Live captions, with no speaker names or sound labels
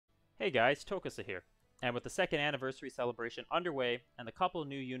Hey guys, Tokoza here. And with the second anniversary celebration underway and a couple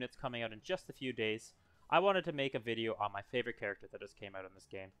new units coming out in just a few days, I wanted to make a video on my favorite character that just came out in this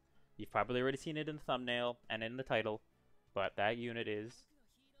game. You've probably already seen it in the thumbnail and in the title, but that unit is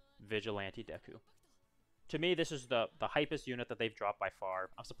Vigilante Deku. To me, this is the hypest unit that they've dropped by far.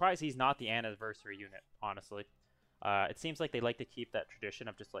 I'm surprised he's not the anniversary unit, honestly. It seems like they like to keep that tradition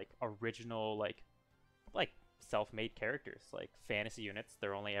of just like original, like self-made characters, like fantasy units.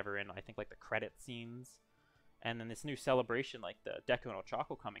 They're only ever in, I think, like the credit scenes. And then this new celebration, like the Deku no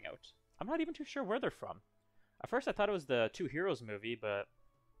Choco coming out. I'm not even too sure where they're from. At first I thought it was the Two Heroes movie, but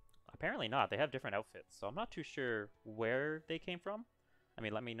apparently not. They have different outfits, so I'm not too sure where they came from. I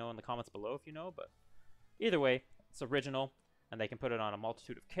mean, let me know in the comments below if you know, but either way, it's original, and they can put it on a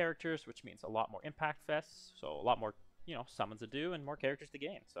multitude of characters, which means a lot more impact fests, so a lot more, summons to do and more characters to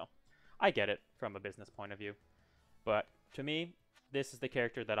gain. So I get it from a business point of view. But to me, this is the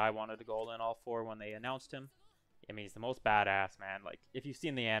character that I wanted to go in all for when they announced him. I mean, he's the most badass, man. Like, if you've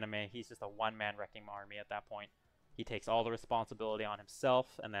seen the anime, he's just a one-man wrecking army at that point. He takes all the responsibility on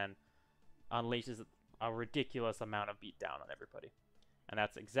himself and then unleashes a ridiculous amount of beatdown on everybody. And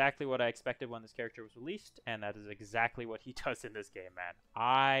that's exactly what I expected when this character was released, and that is exactly what he does in this game, man.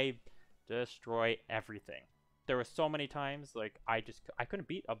 I destroy everything. There were so many times, like, I couldn't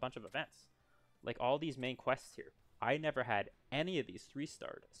beat a bunch of events. Like, all these main quests here. I never had any of these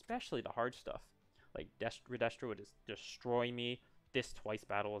 3-starred, especially the hard stuff. Like, Redestra would just destroy me. This twice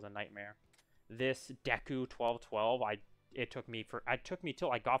battle was a nightmare. This Deku 1212, it took me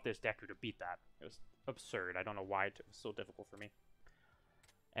till I got this Deku to beat that. It was absurd. I don't know why it was so difficult for me.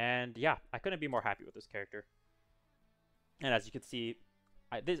 And yeah, I couldn't be more happy with this character. And as you can see,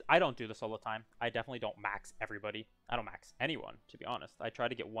 I don't do this all the time. I definitely don't max everybody. I don't max anyone, to be honest. I try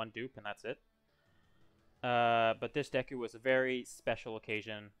to get one dupe and that's it. But this Deku was a very special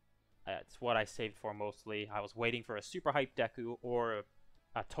occasion. It's what I saved for mostly. I was waiting for a super hyped Deku or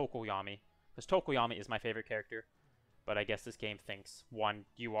a Tokoyami, because Tokoyami is my favorite character. But I guess this game thinks, one,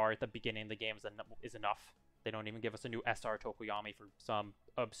 UR at the beginning of the game is enough. They don't even give us a new SR Tokoyami for some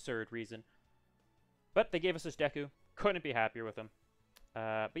absurd reason. But they gave us this Deku. Couldn't be happier with him.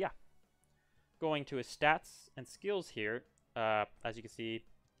 But yeah. Going to his stats and skills here, as you can see,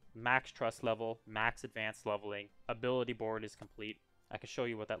 max trust level, max advanced leveling, ability board is complete. I can show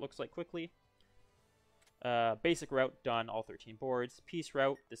you what that looks like quickly. Basic route done, all 13 boards. Peace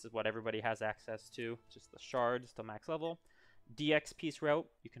route, this is what everybody has access to, just the shards to max level. DX peace route,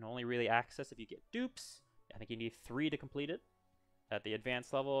 you can only really access if you get dupes. I think you need 3 to complete it. At the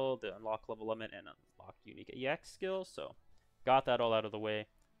advanced level, the unlock level limit, and unlock unique EX skills, so got that all out of the way.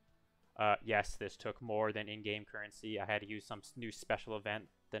 Yes, this took more than in-game currency. I had to use some new special event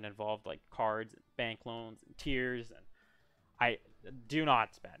that involved like cards, and bank loans, and tiers, and I do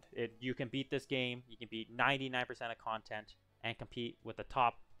not spend it. You can beat this game. You can beat 99% of content and compete with the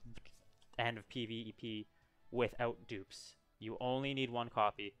top end of PvP without dupes. You only need 1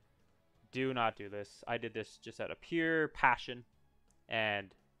 copy. Do not do this. I did this just out of pure passion,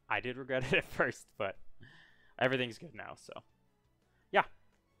 and I did regret it at first, but everything's good now. So,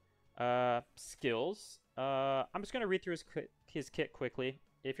 yeah. Skills. I'm just gonna read through his kit quickly.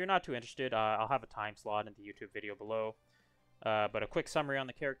 If you're not too interested, I'll have a time slot in the YouTube video below. But a quick summary on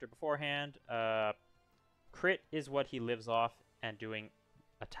the character beforehand. Crit is what he lives off, and doing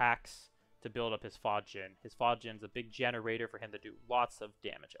attacks to build up his Fodjin. His Fodjin's a big generator for him to do lots of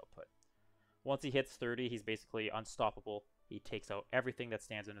damage output. Once he hits 30, he's basically unstoppable. He takes out everything that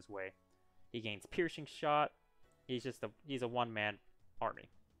stands in his way. He gains piercing shot. He's a one-man army,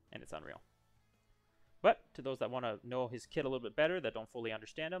 and it's unreal. But to those that want to know his kit a little bit better, that don't fully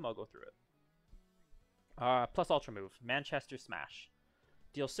understand him, I'll go through it. Plus Ultra Move, Manchester Smash.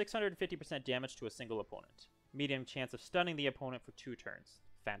 Deals 650% damage to a single opponent. Medium chance of stunning the opponent for 2 turns.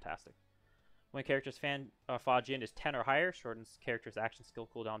 Fantastic. When character's Fodjin is 10 or higher, shortens character's action skill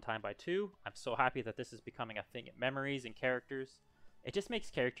cooldown time by 2. I'm so happy that this is becoming a thing in memories and characters. It just makes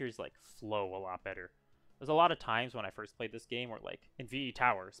characters like flow a lot better. There's a lot of times when I first played this game, where like in VE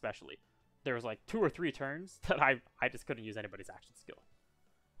Tower especially, there was like 2 or 3 turns that I just couldn't use anybody's action skill.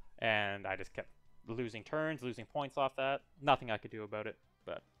 And I just kept losing turns, losing points off that. Nothing I could do about it.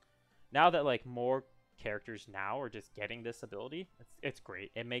 But now that like more characters now are just getting this ability, it's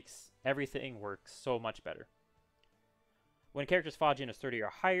great. It makes everything work so much better. When a character's Fodjin is 30 or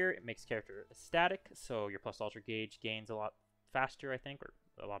higher, it makes character static, so your plus ultra gauge gains a lot faster, I think, or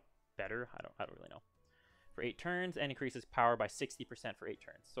a lot better. I don't really know. For 8 turns, and increases power by 60% for 8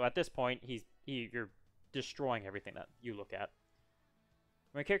 turns. So at this point, you're destroying everything that you look at.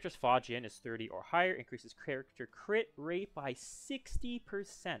 When a character's Fodjin is 30 or higher, increases character crit rate by 60%.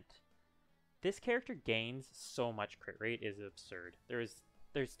 This character gains so much crit rate is absurd.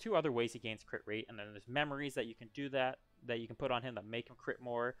 There's two other ways he gains crit rate, and then there's memories that you can do that you can put on him that make him crit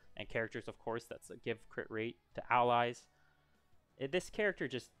more, and characters, of course, that give crit rate to allies. This character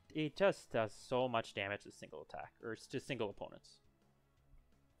just does so much damage to single attack, or to single opponents.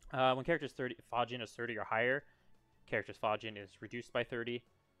 When characters 30 Fajin is 30 or higher, character's Fajin is reduced by 30.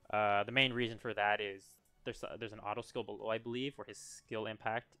 The main reason for that is there's an auto skill below, I believe, where his skill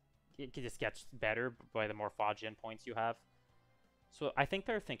impact it just gets better by the more Fajin points you have. So I think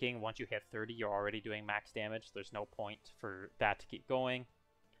they're thinking once you hit 30, you're already doing max damage. There's no point for that to keep going.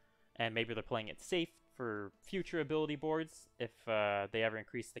 And maybe they're playing it safe for future ability boards if they ever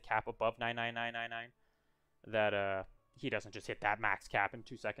increase the cap above 99999. That he doesn't just hit that max cap in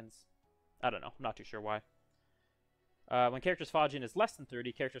 2 seconds. I don't know. I'm not too sure why. When character's Fajin is less than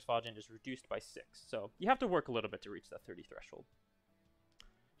 30, character's Fajin is reduced by 6. So you have to work a little bit to reach that 30 threshold.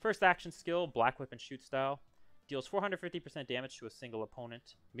 First action skill, Black Whip and Shoot style. Deals 450% damage to a single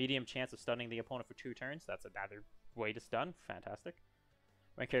opponent. Medium chance of stunning the opponent for 2 turns. That's another way to stun. Fantastic.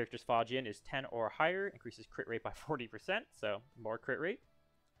 When character's Fajin is 10 or higher, increases crit rate by 40%, so more crit rate.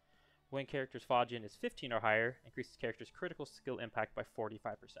 When character's Fajin is 15 or higher, increases character's critical skill impact by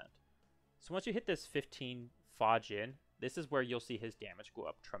 45%. So once you hit this 15 Fajin, this is where you'll see his damage go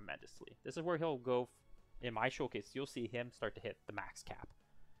up tremendously. This is where he'll go, in my showcase, you'll see him start to hit the max cap.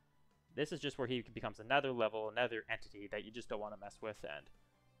 This is just where he becomes another level, another entity that you just don't want to mess with, and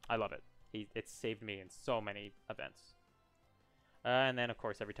I love it. It's saved me in so many events. And then, of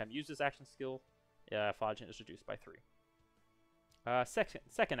course, every time you use this action skill, Fajin is reduced by 3.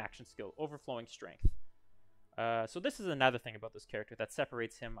 Second action skill, Overflowing Strength. So this is another thing about this character that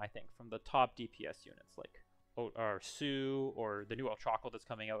separates him, I think, from the top DPS units, like Sue, or the new Ochako that's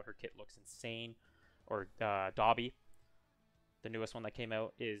coming out. Her kit looks insane. Or Dobby, the newest one that came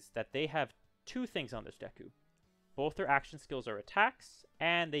out, is that they have 2 things on this Deku. Both their action skills are attacks,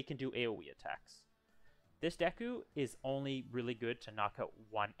 and they can do AoE attacks. This Deku is only really good to knock out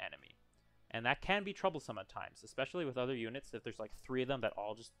 1 enemy. And that can be troublesome at times, especially with other units. If there's like 3 of them that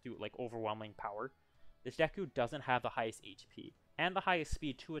all just do like overwhelming power, this Deku doesn't have the highest HP and the highest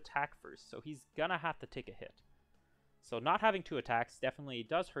speed to attack first, so he's gonna have to take a hit. So not having 2 attacks definitely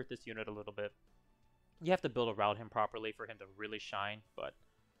does hurt this unit a little bit. You have to build around him properly for him to really shine, but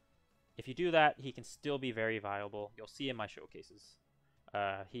if you do that, he can still be very viable. You'll see in my showcases.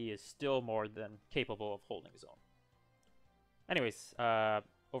 He is still more than capable of holding his own. Anyways,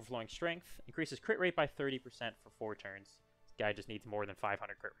 Overflowing Strength increases crit rate by 30% for 4 turns. This guy just needs more than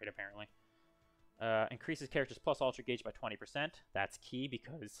 500 crit rate, apparently. Increases character's plus ultra gauge by 20%. That's key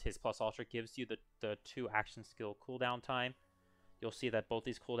because his plus ultra gives you the 2 action skill cooldown time. You'll see that both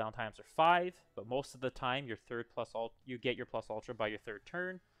these cooldown times are 5, but most of the time you get your plus ultra by your 3rd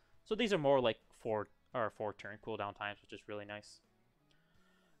turn. So these are more like 4 turn cooldown times, which is really nice.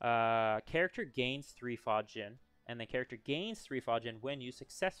 Character gains 3 Fajin, and the character gains 3 Fajin when you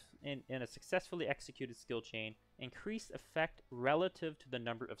in a successfully executed skill chain. Increased effect relative to the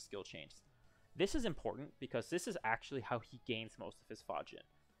number of skill chains. This is important because this is actually how he gains most of his Fajin.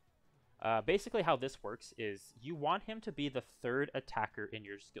 Basically how this works is you want him to be the 3rd attacker in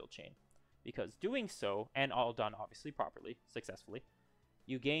your skill chain, because doing so, and all done obviously properly, successfully,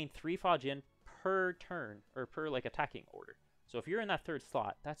 you gain 3 Fajin per turn, or per like attacking order. So if you're in that 3rd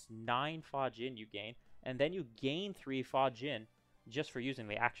slot, that's 9 Fajin you gain, and then you gain 3 Fajin just for using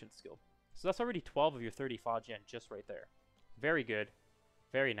the action skill. So that's already 12 of your 30 Fajin just right there. Very good,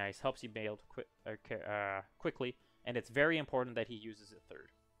 very nice, helps you bail quickly, and it's very important that he uses it 3rd.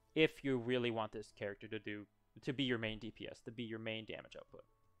 If you really want this character to be your main DPS, to be your main damage output.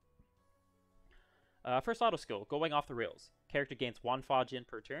 First auto skill, Going Off the Rails. Character gains 1 Fajin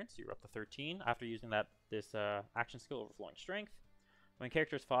per turn, so you're up to 13 after using this action skill, Overflowing Strength. When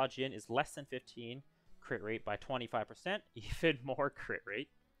character's Fajin is less than 15, crit rate by 25%, even more crit rate.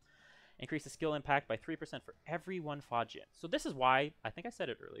 Increases skill impact by 3% for every 1 Fajin. So this is why, I think I said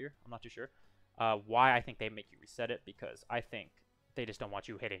it earlier, I'm not too sure, why I think they make you reset it, because I think they just don't want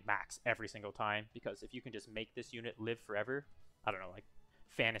you hitting max every single time, because if you can just make this unit live forever, I don't know, like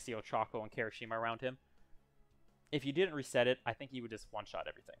Fantasy Ochako and Kirishima around him, if you didn't reset it, I think he would just one-shot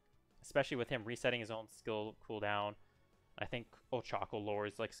everything. Especially with him resetting his own skill cooldown. I think Ochako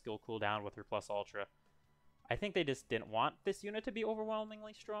lowers like skill cooldown with her plus ultra. I think they just didn't want this unit to be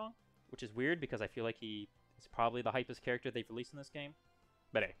overwhelmingly strong, which is weird because I feel like he is probably the hypest character they've released in this game.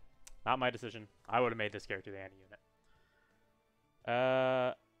 But hey, not my decision. I would have made this character the anti-unit.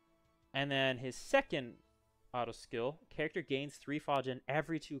 And then his second auto skill, character gains 3 Fajin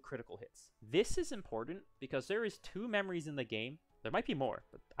every 2 critical hits. This is important because there is 2 memories in the game. There might be more,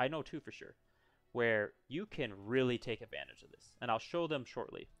 but I know 2 for sure. where you can really take advantage of this, and I'll show them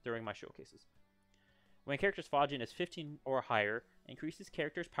shortly during my showcases. When a character's Fajin is 15 or higher, increases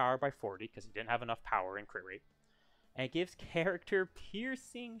character's power by 40 because he didn't have enough power in crit rate, and it gives character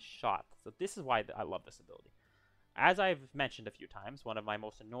piercing shot. So this is why I love this ability. As I've mentioned a few times, one of my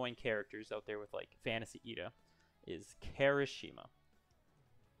most annoying characters out there with like Fantasy Ida is Kirishima.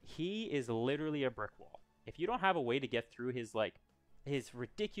 He is literally a brick wall. If you don't have a way to get through his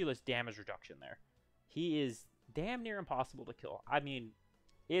ridiculous damage reduction there, he is damn near impossible to kill. I mean,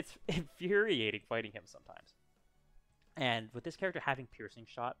 it's infuriating fighting him sometimes. And with this character having piercing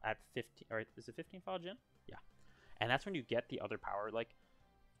shot at 15, or is it 15 Fajin? Yeah. And that's when you get the other power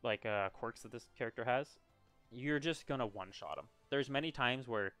quirks that this character has. You're just gonna one-shot him. There's many times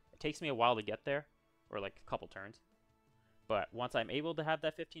where it takes me a while to get there, or like a couple turns. But once I'm able to have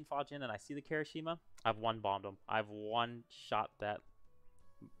that 15 Fajin and I see the Kirishima, I've one-bombed him. I've one-shot that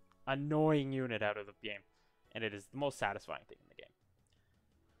annoying unit out of the game. And it is the most satisfying thing in the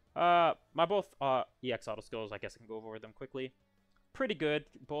game. My both EX auto skills, I guess I can go over them quickly. Pretty good.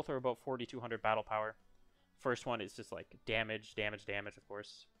 Both are about 4,200 battle power. First one is just like damage, of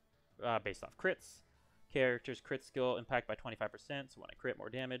course, based off crits. Character's crit skill impact by 25%, so when I crit, more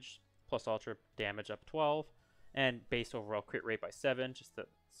damage. Plus ultra damage up 12. And base overall crit rate by 7, just to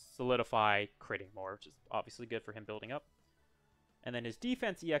solidify critting more, which is obviously good for him building up. And then his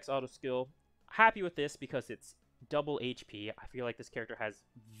defense EX auto skill, happy with this because it's double HP. I feel like this character has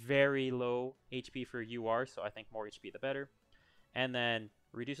very low HP for UR, so I think more HP the better. And then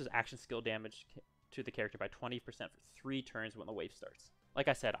reduces action skill damage to the character by 20% for 3 turns when the wave starts. Like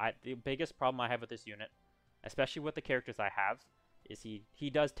I said, the biggest problem I have with this unit, especially with the characters I have, is he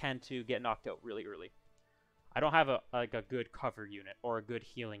does tend to get knocked out really early. I don't have a good cover unit or a good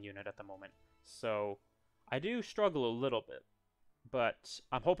healing unit at the moment, so I do struggle a little bit. But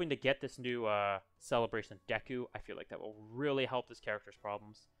I'm hoping to get this new Celebration Deku. I feel like that will really help this character's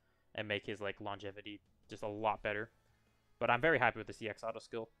problems and make his like longevity just a lot better. But I'm very happy with this EX auto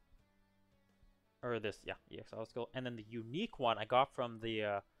skill. Or this, yeah, EX auto skill. And then the unique one I got from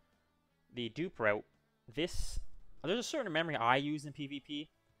the dupe route. There's a certain memory I use in PvP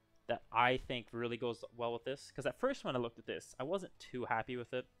that I think really goes well with this. Because at first when I looked at this, I wasn't too happy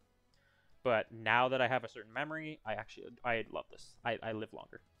with it. But now that I have a certain memory, I love this. I live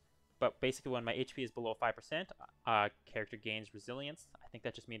longer. But basically when my HP is below 5%, character gains resilience. I think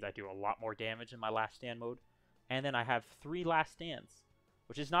that just means I do a lot more damage in my last stand mode. And then I have 3 last stands,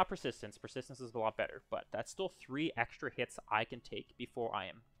 which is not persistence. Persistence is a lot better, but that's still 3 extra hits I can take before I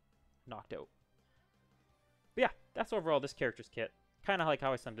am knocked out. But yeah, that's overall this character's kit. Kind of like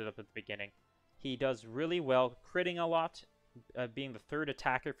how I summed it up at the beginning. He does really well critting a lot, being the 3rd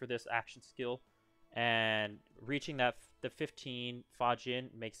attacker for this action skill, and reaching the 15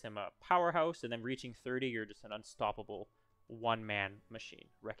 Fajin makes him a powerhouse, and then reaching 30, you're just an unstoppable one-man machine,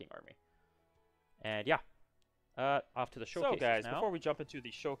 wrecking army. And yeah, off to the showcase. So guys, before we jump into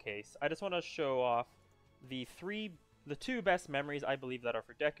the showcase, I just want to show off the 2 best memories I believe that are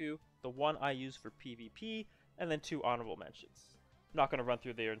for Deku, the one I use for PvP, and then 2 honorable mentions. I'm not going to run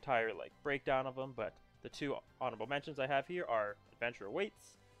through their entire breakdown of them, but the 2 honorable mentions I have here are Adventure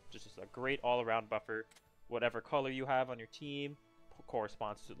Awaits, which is just a great all-around buffer. Whatever color you have on your team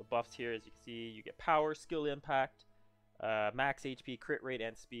corresponds to the buffs here. As you can see, you get power, skill impact, max HP, crit rate,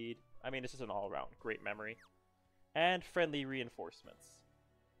 and speed. I mean, it's just an all-around great memory. And Friendly Reinforcements.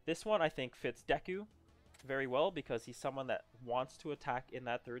 This one I think fits Deku very well because he's someone that wants to attack in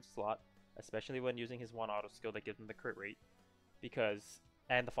that 3rd slot, especially when using his 1 auto skill that gives him the crit rate,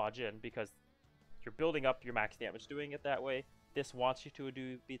 and the Fajin, because you're building up your max damage doing it that way. This wants you to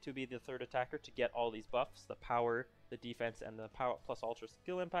be the 3rd attacker to get all these buffs, the power, the defense, and the power plus ultra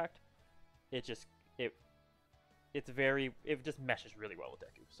skill impact. It just meshes really well with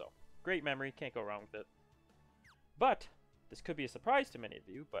Deku. So great memory, can't go wrong with it. But this could be a surprise to many of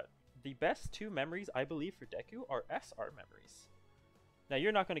you, but the best 2 memories I believe for Deku are SR memories. Now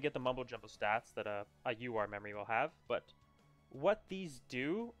you're not going to get the mumbo jumbo stats that a UR memory will have, but what these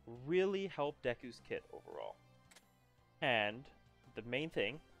do really help Deku's kit overall. And the main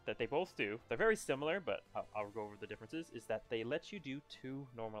thing that they both do, they're very similar, but I'll go over the differences, is that they let you do 2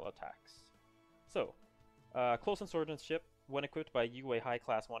 normal attacks. So, Close and Swordsmanship, when equipped by you, a high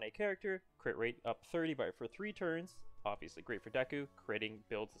class 1A character, crit rate up 30 for 3 turns, obviously great for Deku, critting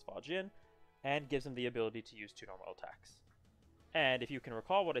builds his Fajin, and gives him the ability to use 2 normal attacks. And if you can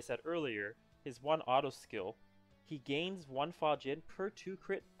recall what I said earlier, his 1 auto skill, he gains 1 Fajin per 2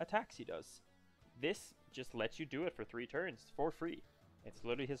 crit attacks he does. This just lets you do it for 3 turns for free. It's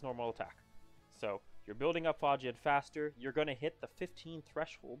literally his normal attack. So you're building up Fajin faster, you're going to hit the 15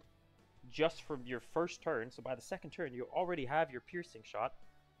 threshold, just from your first turn. So by the second turn, you already have your piercing shot,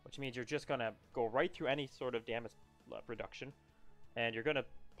 which means you're just gonna go right through any sort of damage reduction, and you're gonna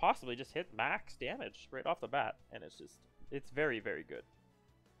possibly just hit max damage right off the bat, and it's very, very good.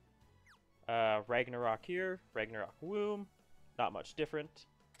 Ragnarok here, Ragnarok Womb, not much different.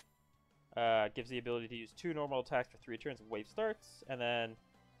 Gives the ability to use 2 normal attacks for 3 turns when wave starts, and then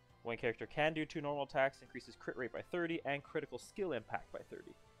one character can do 2 normal attacks, increases crit rate by 30 and critical skill impact by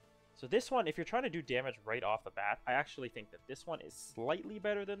 30. So this one, if you're trying to do damage right off the bat, I actually think that this one is slightly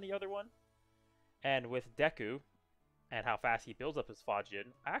better than the other one. And with Deku, and how fast he builds up his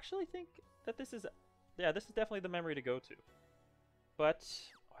Fajin, I actually think that this is definitely the memory to go to. But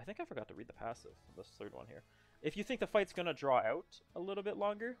I think I forgot to read the passive, this third one here. If you think the fight's going to draw out a little bit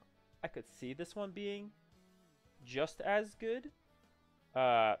longer, I could see this one being just as good.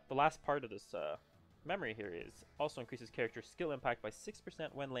 The last part of this memory here is also increases character skill impact by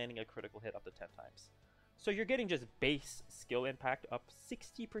 6% when landing a critical hit up to 10 times. So you're getting just base skill impact up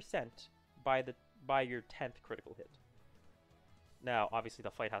 60% by your 10th critical hit. Now, obviously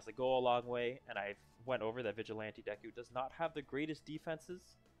the fight has to go a long way, and I've went over that Vigilante Deku does not have the greatest defenses.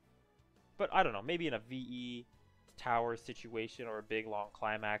 But I don't know, maybe in a VE tower situation or a big long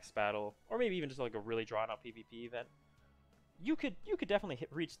climax battle, or maybe even just like a really drawn out PvP event, you could definitely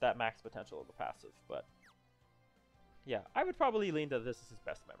reach that max potential of the passive. But yeah, I would probably lean that this is his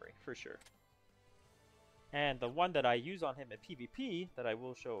best memory for sure. And the one that I use on him at PvP that I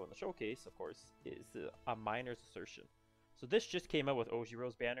will show in the showcase, of course, is a Miner's Assertion. So this just came out with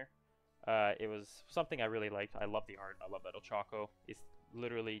Ojiro's banner. It was something I really liked. I love the art. I love that Ochako is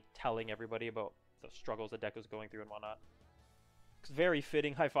literally telling everybody about the struggles that Deku's going through and whatnot. It's very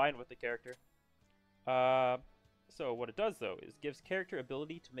fitting, I find, with the character. So what it does, though, is gives character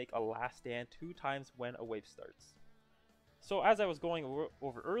ability to make a last stand 2 times when a wave starts. So as I was going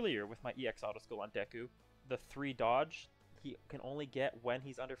over earlier with my EX auto skill on Deku, the 3 dodge he can only get when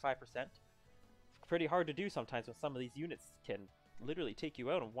he's under 5%. It's pretty hard to do sometimes when some of these units can literally take you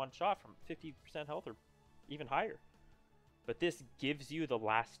out in one shot from 50% health or even higher. But this gives you the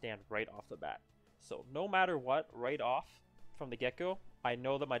last stand right off the bat. So no matter what, right off from the get-go, I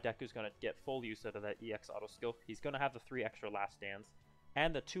know that my Deku's going to get full use out of that EX auto skill. He's going to have the 3 extra last stands,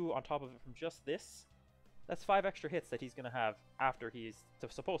 and the 2 on top of it from just this. That's 5 extra hits that he's going to have after he's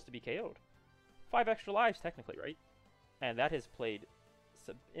supposed to be KO'd. 5 extra lives, technically, right? And that has played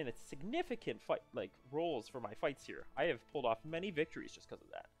in its significant roles for my fights here. I have pulled off many victories just because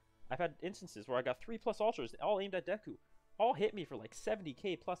of that. I've had instances where I got 3+ ultras, all aimed at Deku. All hit me for like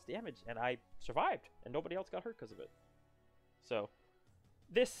 70k plus damage, and I survived, and nobody else got hurt because of it. So,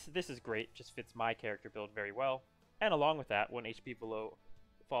 this is great. Just fits my character build very well. And along with that, when HP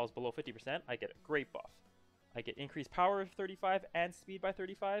falls below 50%, I get a great buff. I get increased power of 35 and speed by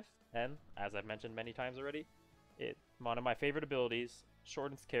 35, and as I've mentioned many times already, one of my favorite abilities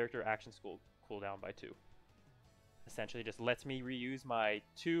shortens character action cooldown by 2. Essentially, just lets me reuse my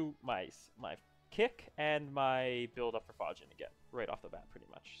kick and my build up for Fajin again, right off the bat, pretty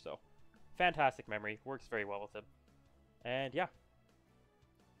much. So, fantastic memory, works very well with him, and yeah,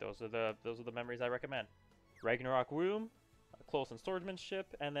 those are the memories I recommend. Ragnarok Womb, close and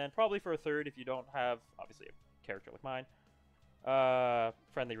swordsmanship, and then probably for a third, if you don't have obviously a character like mine,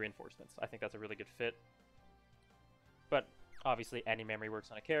 friendly reinforcements. I think that's a really good fit. But obviously, any memory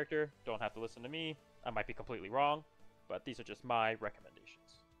works on a character. Don't have to listen to me. I might be completely wrong, but these are just my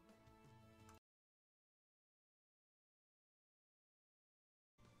recommendations.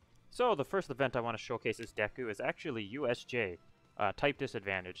 So the first event I want to showcase as Deku is actually USJ, type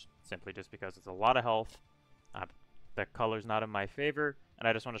disadvantage, simply just because it's a lot of health. The color's not in my favor, and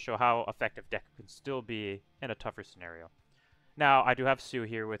I just want to show how effective Deku can still be in a tougher scenario. Now, I do have Sue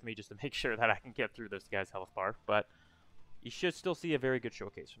here with me just to make sure that I can get through this guy's health bar, but you should still see a very good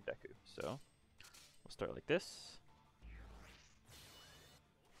showcase from Deku. So, we'll start like this.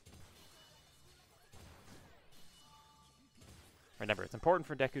 Remember, it's important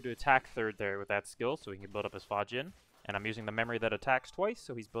for Deku to attack third there with that skill so he can build up his Fajin. And I'm using the memory that attacks twice,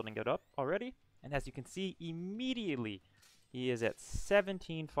 so he's building it up already. And as you can see, immediately he is at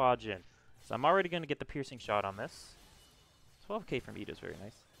 17 Fajin. So I'm already going to get the piercing shot on this. 12k from Ida is very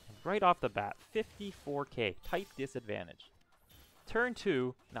nice. And right off the bat, 54k, type disadvantage. Turn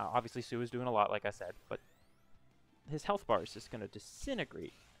 2, now obviously Sue is doing a lot like I said, but his health bar is just going to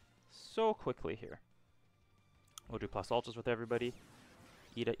disintegrate so quickly here. We'll do plus ultras with everybody.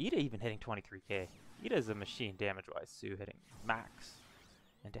 Ida even hitting 23k. Ida is a machine damage-wise. Sue hitting max.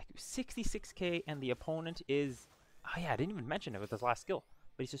 And Deku 66k, and the opponent is... Oh yeah, I didn't even mention it with his last skill.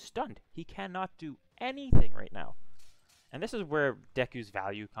 But he's just stunned. He cannot do anything right now. And this is where Deku's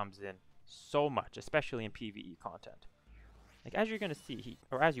value comes in so much, especially in PvE content. Like, as you're going to see,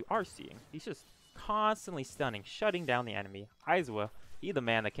 or as you are seeing, he's just constantly stunning, shutting down the enemy. Aizawa, he the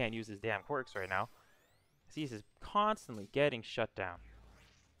man that can't use his damn quirks right now. He's just constantly getting shut down.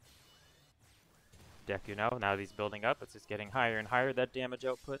 Deku now that he's building up, it's just getting higher and higher, that damage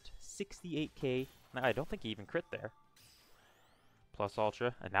output. 68k. Now, I don't think he even crit there. Plus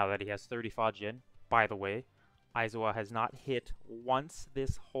Ultra, and now that he has 30 Fajin, by the way, Aizawa has not hit once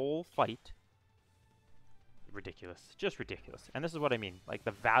this whole fight. Ridiculous. Just ridiculous. And this is what I mean. Like,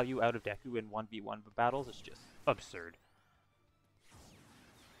 the value out of Deku in 1v1 battles is just absurd.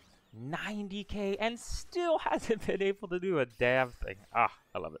 90k and still hasn't been able to do a damn thing. Ah,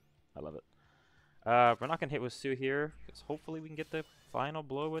 I love it. I love it. We're not going to hit with Su here, because hopefully we can get the final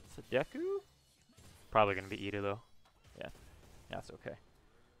blow with Deku. Probably going to be Ida, though. Yeah, that's okay.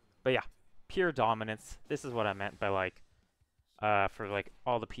 But yeah, pure dominance. This is what I meant by, like, for, like,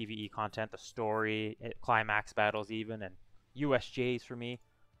 all the PvE content, the story, climax battles even, and USJs for me.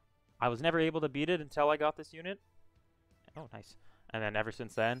 I was never able to beat it until I got this unit. Oh, nice. And then ever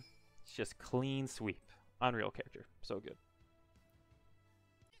since then, it's just clean sweep. Unreal character. So good.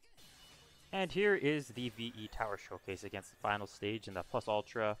 And here is the VE Tower Showcase against the final stage in the Plus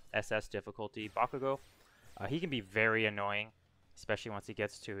Ultra SS difficulty Bakugo. He can be very annoying, especially once he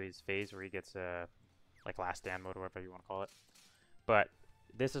gets to his phase where he gets like last stand mode or whatever you want to call it. But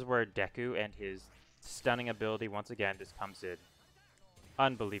this is where Deku and his stunning ability once again just comes in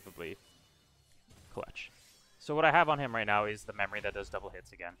unbelievably clutch. So what I have on him right now is the memory that does double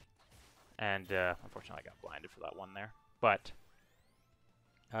hits again. And unfortunately I got blinded for that one there. But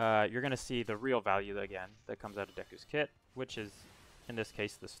you're going to see the real value again that comes out of Deku's kit, which is, in this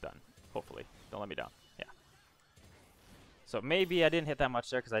case, the stun. Hopefully. Don't let me down. Yeah. So maybe I didn't hit that much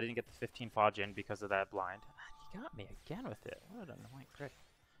there because I didn't get the 15 Fajin because of that blind. He got me again with it. What an annoying prick.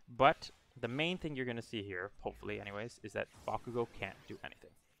 But the main thing you're going to see here, hopefully anyways, is that Bakugo can't do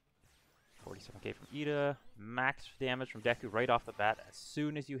anything. 47k from Ida. Max damage from Deku right off the bat as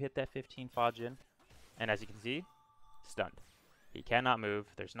soon as you hit that 15 Fajin. And as you can see, stunned. He cannot move.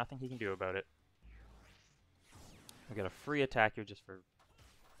 There's nothing he can do about it. We got a free attack here just for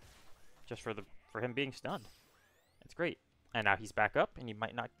him being stunned. It's great. And now he's back up, and you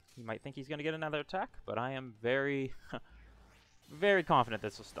might think he's going to get another attack, but I am very very confident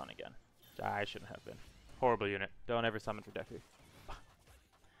this will stun again. I shouldn't have been. Horrible unit. Don't ever summon for Deku.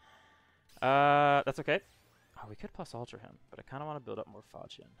 That's okay. Oh, we could plus ultra him, but I kind of want to build up more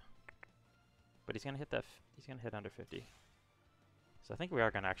Fajin. But he's going to hit that he's going to hit under 50. So I think we are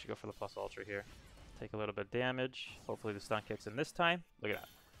going to actually go for the plus ultra here. Take a little bit of damage. Hopefully the stun kicks in this time. Look at that.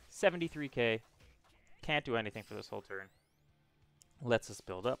 73k. Can't do anything for this whole turn. Lets us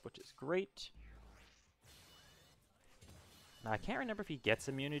build up, which is great. Now I can't remember if he gets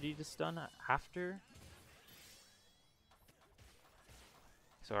immunity to stun after.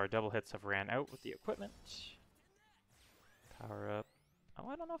 So our double hits have ran out with the equipment. Power up. Oh,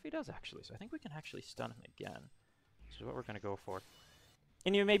 I don't know if he does actually. So I think we can actually stun him again. Which is what we're going to go for.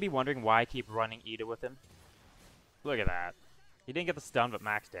 And you may be wondering why I keep running Ida with him. Look at that. He didn't get the stun, but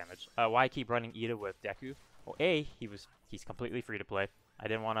max damage. Why I keep running Ida with Deku? Well, A, he's completely free to play. I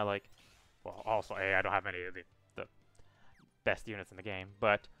didn't want to, like... Well, also, A, I don't have any of the best units in the game.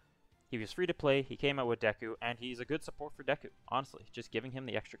 But he was free to play. He came out with Deku, and he's a good support for Deku. Honestly, just giving him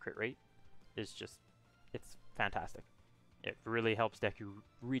the extra crit rate is just... It's fantastic. It really helps Deku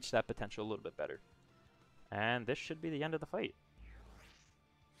reach that potential a little bit better. And this should be the end of the fight.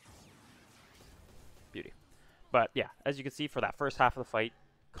 Beauty. But yeah, as you can see for that first half of the fight,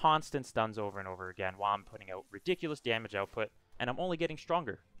 constant stuns over and over again while I'm putting out ridiculous damage output, and I'm only getting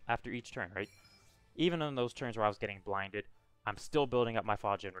stronger after each turn, right? Even in those turns where I was getting blinded, I'm still building up my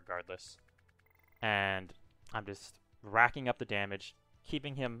Fajin regardless. And I'm just racking up the damage,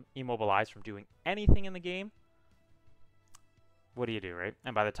 keeping him immobilized from doing anything in the game. What do you do, right?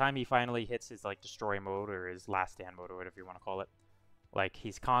 And by the time he finally hits his like destroy mode or his last stand mode or whatever you want to call it, like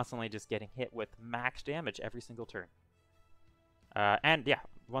he's constantly just getting hit with max damage every single turn. And yeah,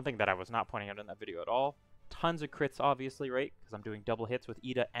 one thing that I was not pointing out in that video at all, tons of crits obviously, right? Because I'm doing double hits with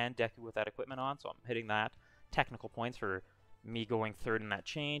Ida and Deku with that equipment on, so I'm hitting that. Technical points for me going third in that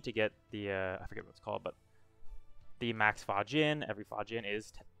chain to get the, I forget what it's called, but the max Fajin. Every Fajin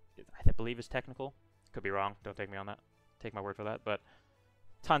is, I believe is technical. Could be wrong, don't take me on that. Take my word for that, but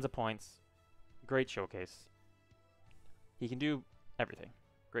tons of points. Great showcase. He can do everything.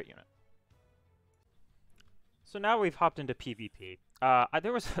 Great unit. So now we've hopped into PvP.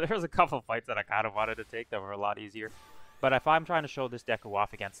 There was a couple fights that I kind of wanted to take that were a lot easier. But if I'm trying to show this Deku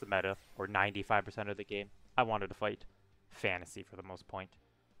off against the meta, or 95% of the game, I wanted to fight Fantasy for the most point.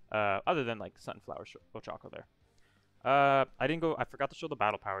 Other than like Sunflower Ochako there. I forgot to show the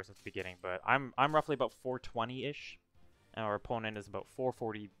battle powers at the beginning, but I'm roughly about 420-ish. And our opponent is about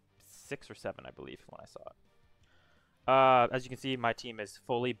 446 or 7, I believe, when I saw it. As you can see, my team is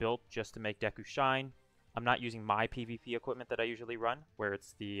fully built just to make Deku shine. I'm not using my PvP equipment that I usually run, where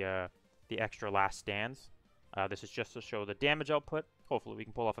it's the extra last stands. This is just to show the damage output. Hopefully we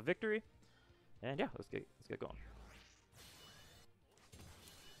can pull off a victory. And yeah, let's get going.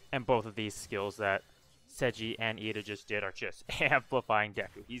 And both of these skills that Seiji and Ida just did are just amplifying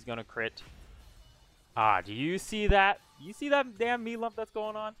Deku. He's gonna crit. Do you see that? You see that damn meat lump that's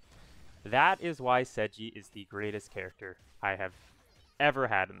going on? That is why Seiji is the greatest character I have ever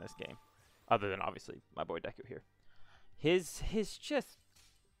had in this game. Other than, obviously, my boy Deku here. His just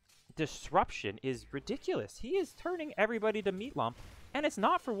disruption is ridiculous. He is turning everybody to meat lump, and it's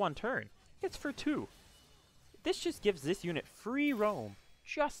not for 1 turn. It's for 2. This just gives this unit free roam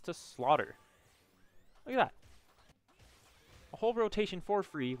just to slaughter. Look at that. A whole rotation for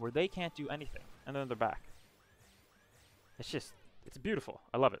free where they can't do anything. And then they're back. It's beautiful.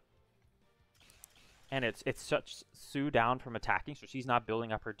 I love it. And it shuts Sue down from attacking, so she's not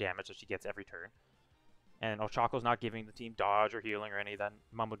building up her damage that she gets every turn. And Ochako's not giving the team dodge or healing or any of that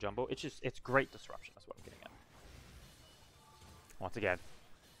mumbo jumbo. It's great disruption. That's what I'm getting at. Once again.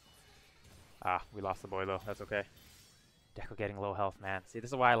 We lost the boy though. That's okay. Deku getting low health, man. See, this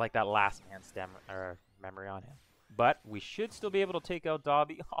is why I like that last man memory on him. But we should still be able to take out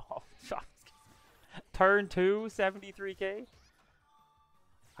Dobby. Oh, turn 2, 73k.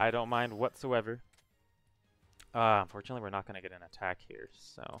 I don't mind whatsoever. Unfortunately, we're not going to get an attack here,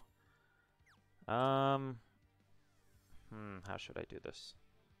 so... how should I do this?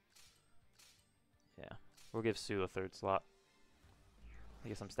 Yeah, we'll give Sue a 3rd slot.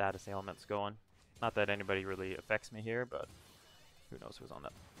 Get some status ailments going. Not that anybody really affects me here, but who knows who's on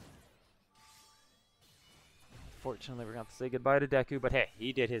that. Fortunately, we're going to have to say goodbye to Deku, but hey,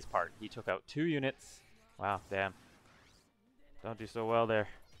 he did his part. He took out 2 units. Wow, damn. Don't do so well there.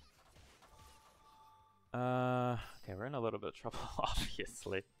 Okay, we're in a little bit of trouble,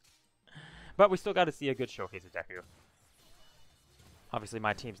 obviously. But we still got to see a good showcase of Deku. Obviously,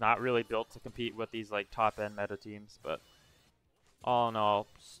 my team's not really built to compete with these like top-end meta teams, but all in all,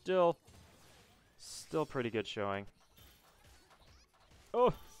 still pretty good showing.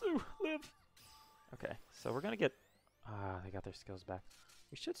 Oh, Sue, live! Okay, so we're gonna get... they got their skills back.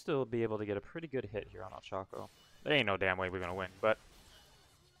 We should still be able to get a pretty good hit here on Ochako. There ain't no damn way we're gonna win, but...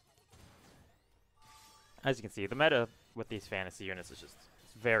 As you can see, the meta with these fantasy units is just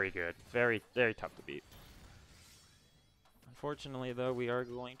very good. Very, very tough to beat. Unfortunately, though, we are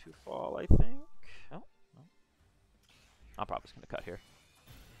going to fall, I think. Oh, no. I'm probably just going to cut here.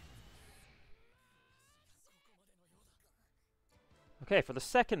 Okay, for the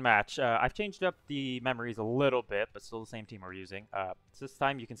second match, I've changed up the memories a little bit, but still the same team we're using. So this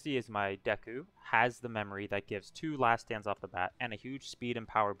time, you can see is my Deku has the memory that gives 2 last stands off the bat and a huge speed and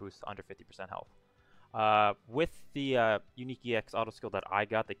power boost to under 50% health. With the unique EX auto skill that I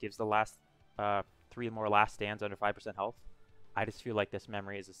got that gives the last 3 more last stands under 5% health, I just feel like this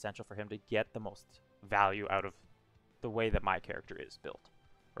memory is essential for him to get the most value out of the way that my character is built,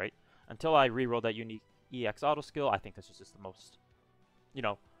 right? Until I reroll that unique EX auto skill, I think this is just the most, you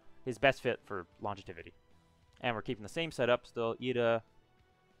know, his best fit for longevity. And we're keeping the same setup still, Ida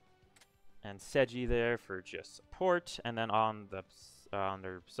and Seiji there for just support, and then on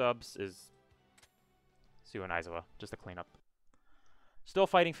their subs is Sue and Aizawa, just a cleanup. Still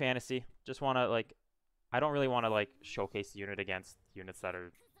fighting fantasy. Just want to, like, I don't really want to, like, showcase the unit against units that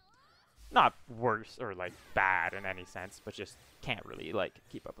are not worse or, like, bad in any sense, but just can't really, like,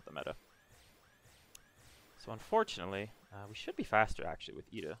 keep up with the meta. So, unfortunately, we should be faster, actually, with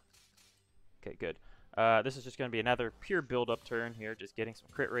Ida. Okay, good. This is just going to be another pure build-up turn here, just getting some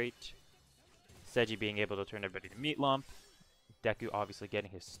crit rate. Seiji being able to turn everybody to meat lump. Deku obviously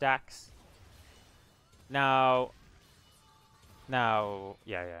getting his stacks. Now,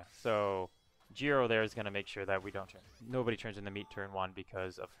 yeah. So, Jiro there is going to make sure that nobody turns into meat turn 1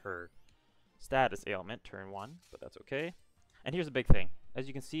 because of her status ailment turn 1, but that's okay. And here's a big thing. As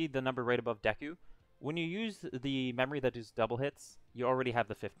you can see, the number right above Deku, when you use the memory that does double hits, you already have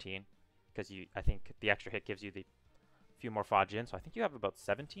the 15, because I think the extra hit gives you the few more Fajin, so I think you have about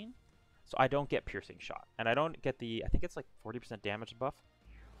 17. So I don't get piercing shot, and I don't get I think it's like 40% damage buff,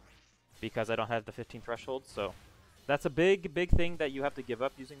 because I don't have the 15 threshold, so that's a big thing that you have to give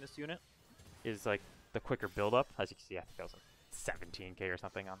up using this unit, is like the quicker build-up. As you can see, I think that was like 17k or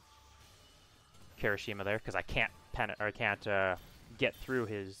something on Kirishima there, because I can't get through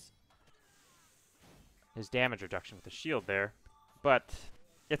his damage reduction with the shield there. But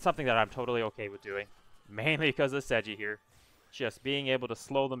it's something that I'm totally okay with doing. Mainly because of Seiji here. Just being able to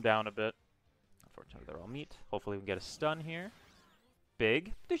slow them down a bit. Unfortunately, they're all meat. Hopefully we can get a stun here.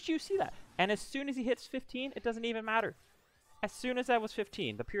 Big. Did you see that? And as soon as he hits 15, it doesn't even matter. As soon as that was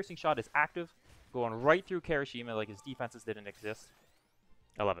 15, the piercing shot is active, going right through Kirishima like his defenses didn't exist.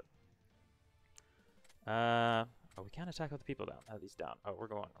 I love it. Oh, we can't attack other people down. He's down. Oh, we're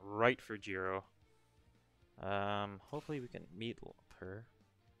going right for Jiro. Hopefully we can meet her.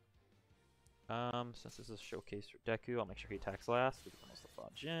 Since this is a showcase for Deku, I'll make sure he attacks last. He becomes the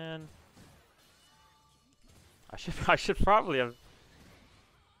Fajin. I should probably have.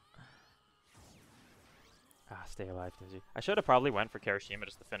 Stay alive, Dizzy. I should have probably went for Kirishima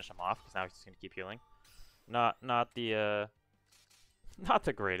just to finish him off, because now he's just gonna keep healing. Not the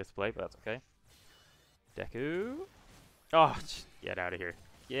greatest play, but that's okay. Deku. Oh, get out of here.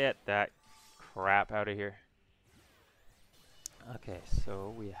 Get that crap out of here. Okay,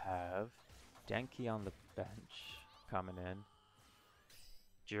 so we have Denki on the bench coming in.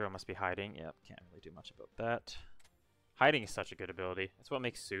 Jiro must be hiding. Yep, can't really do much about that. Hiding is such a good ability. It's what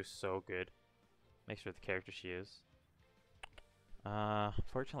makes Seuss so good. Makes her the character she is.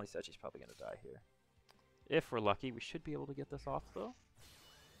 Fortunately, Sechi's probably going to die here. If we're lucky, we should be able to get this off, though.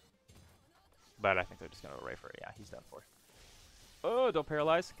 But I think they're just going to go right for it. Yeah, he's done for. Oh, don't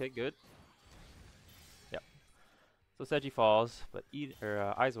paralyze. Okay, good. Yep. So Seiji falls, but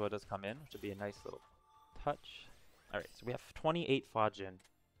Aizawa does come in, which would be a nice little touch. Alright, so we have 28 Fajin.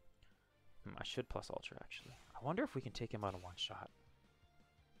 I should plus Ultra, actually. I wonder if we can take him out in one shot.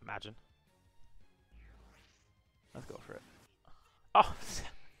 Imagine. Let's go for it. Oh,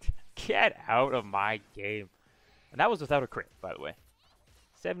 get out of my game. And that was without a crit, by the way.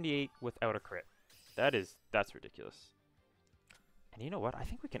 78 without a crit. That's ridiculous. And you know what? I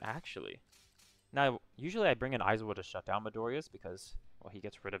think we can actually. Now, usually I bring in Aizawa to shut down Midoriya's because, well, he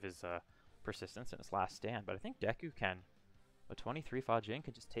gets rid of his persistence in his last stand. But I think Deku can, with 23 Fajin,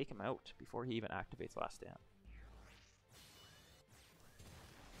 can just take him out before he even activates last stand.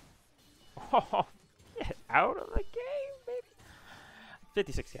 Oh, get out of the game, baby.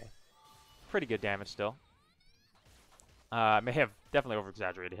 56k. Pretty good damage still. May have definitely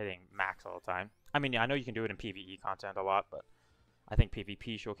over-exaggerated hitting max all the time. I mean, I know you can do it in PvE content a lot, but I think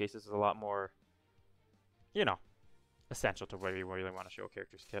PvP showcases is a lot more, you know, essential to where you really want to show a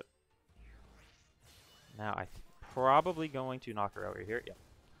character's kit. Now, I'm probably going to knock her out right here. Yeah.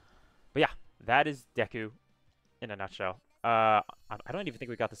 But yeah, that is Deku in a nutshell. I don't even think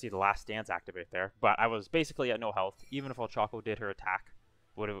we got to see the last stance activate there, but I was basically at no health. Even if Ochako did her attack,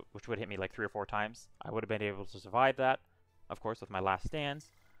 which would hit me like 3 or 4 times, I would have been able to survive that, of course, with my last stands,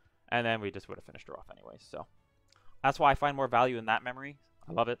 and then we just would have finished her off anyway. So that's why I find more value in that memory.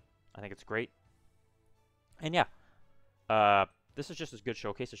 I love it. I think it's great. And yeah, this is just a good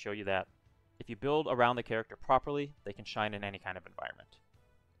showcase to show you that if you build around the character properly, they can shine in any kind of environment.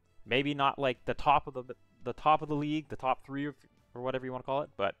 Maybe not like the top of the league, the top 3 or whatever you want to call it,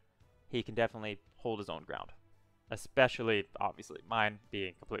 but he can definitely hold his own ground. Especially, obviously, mine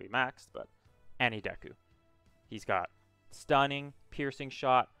being completely maxed, but any Deku. He's got stunning, piercing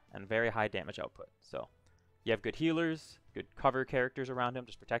shot, and very high damage output. So you have good healers, good cover characters around him,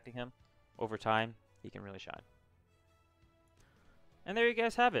 just protecting him. Over time, he can really shine. And there you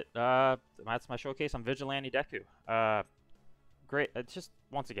guys have it. That's my showcase on Vigilante Deku. Great. It's just,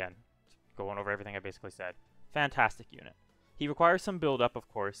 once again, going over everything I basically said. Fantastic unit. He requires some build-up, of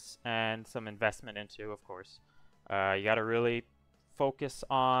course, and some investment into, of course. You got to really focus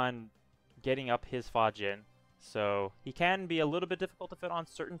on getting up his Fajin. So he can be a little bit difficult to fit on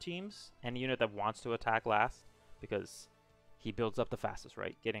certain teams, any unit that wants to attack last, because he builds up the fastest,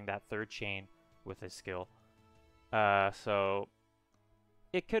 right? Getting that 3rd chain with his skill. So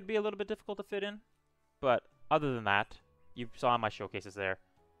it could be a little bit difficult to fit in, but other than that, you saw in my showcases there,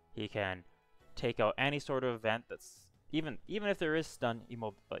 he can take out any sort of event that's even if there is stun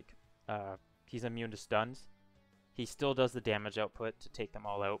he's immune to stuns. He still does the damage output to take them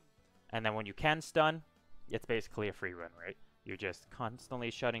all out. And then when you can stun, it's basically a free run, right? You're just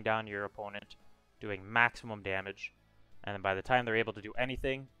constantly shutting down your opponent, doing maximum damage, and then by the time they're able to do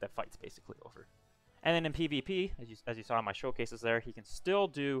anything, the fight's basically over. And then in PvP, as you saw in my showcases there, he can still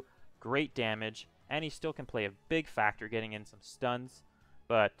do great damage, and he still can play a big factor getting in some stuns,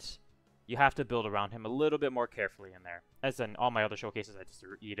 but you have to build around him a little bit more carefully in there. As in all my other showcases, I just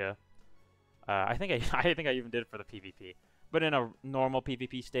threw Ida. I think I even did it for the PvP. But in a normal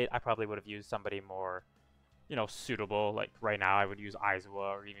PvP state, I probably would have used somebody more, you know, suitable. Like right now, I would use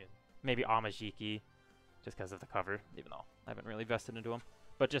Aizawa or even maybe Amajiki, just because of the cover, even though I haven't really invested into him.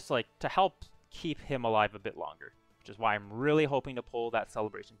 But just like to help keep him alive a bit longer. which is why I'm really hoping to pull that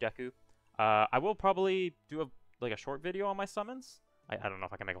Celebration Deku. I will probably do a short video on my summons. I don't know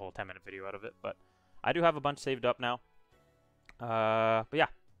if I can make a whole 10-minute video out of it, but I do have a bunch saved up now. But yeah,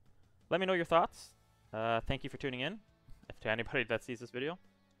 let me know your thoughts. Thank you for tuning in, if to anybody that sees this video.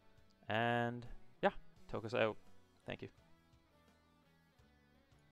 And yeah, Tokoza out. Thank you.